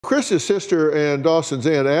Chris's sister and Dawson's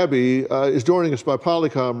aunt, Abby, is joining us by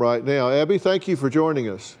Polycom right now. Abby, thank you for joining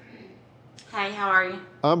us. Hey, how are you?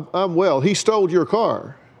 I'm well. He stole your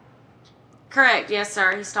car. Correct, yes,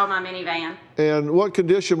 sir. He stole my minivan. And what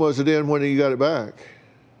condition was it in when you got it back?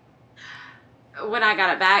 When I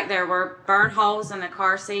got it back, there were burn holes in the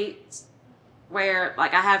car seats where,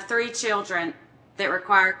 like, I have 3 children that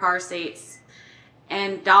require car seats.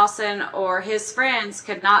 And Dawson or his friends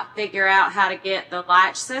could not figure out how to get the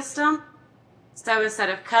latch system. So instead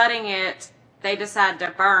of cutting it, they decided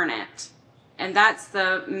to burn it. And that's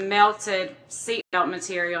the melted seatbelt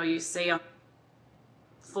material you see on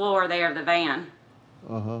the floor there of the van.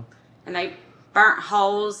 Uh-huh. And they burnt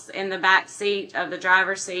holes in the back seat of the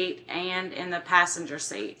driver's seat and in the passenger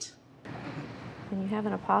seat. And you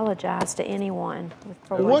haven't apologized to anyone.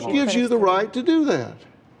 What gives you the right to do that?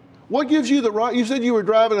 What gives you the right? You said you were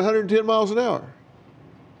driving 110 miles an hour.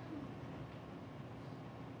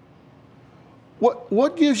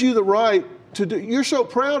 What gives you the right to do? You're so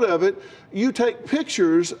proud of it, you take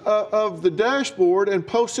pictures of the dashboard and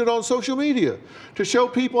post it on social media to show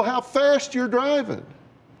people how fast you're driving.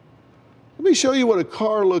 Let me show you what a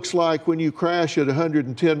car looks like when you crash at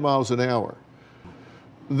 110 miles an hour.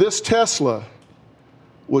 This Tesla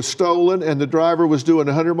was stolen and the driver was doing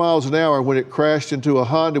 100 miles an hour when it crashed into a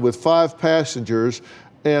Honda with 5 passengers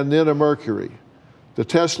and then a Mercury. The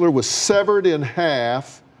Tesla was severed in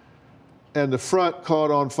half and the front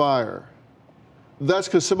caught on fire. That's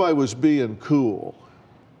because somebody was being cool.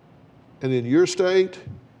 And in your state,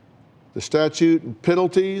 the statute and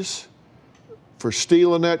penalties for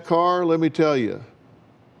stealing that car, let me tell you,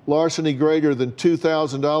 larceny greater than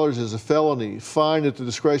 $2,000 is a felony, fined at the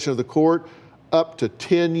discretion of the court, up to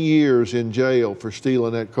 10 years in jail for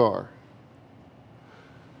stealing that car.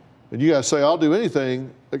 And you guys say, I'll do anything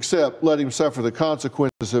except let him suffer the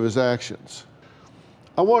consequences of his actions.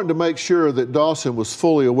 I wanted to make sure that Dawson was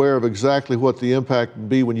fully aware of exactly what the impact would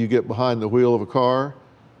be when you get behind the wheel of a car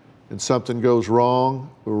and something goes wrong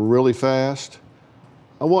really fast.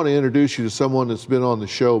 I want to introduce you to someone that's been on the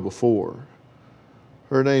show before.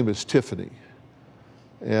 Her name is Tiffany.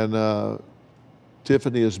 And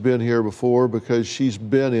Tiffany has been here before because she's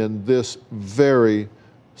been in this very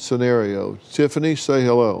scenario. Tiffany, say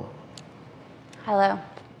hello. Hello.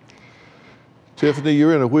 Tiffany,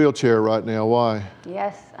 you're in a wheelchair right now. Why?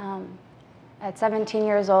 Yes. At 17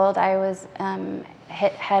 years old, I was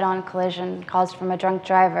hit head-on collision caused from a drunk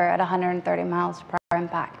driver at 130 miles per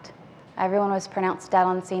impact. Everyone was pronounced dead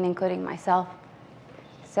on scene, including myself.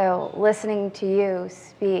 So listening to you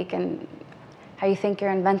speak and how you think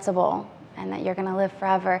you're invincible and that you're going to live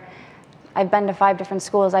forever. I've been to 5 different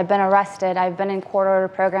schools. I've been arrested. I've been in court order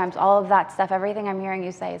programs. All of that stuff, everything I'm hearing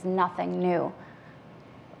you say is nothing new.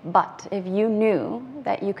 But if you knew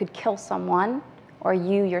that you could kill someone or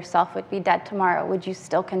you yourself would be dead tomorrow, would you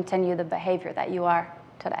still continue the behavior that you are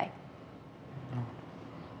today?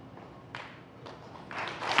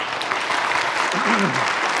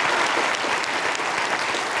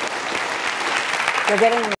 You're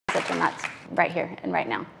getting a message, and that's right here and right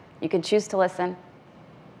now. You can choose to listen.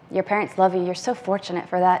 Your parents love you. You're so fortunate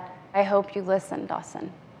for that. I hope you listen,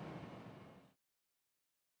 Dawson.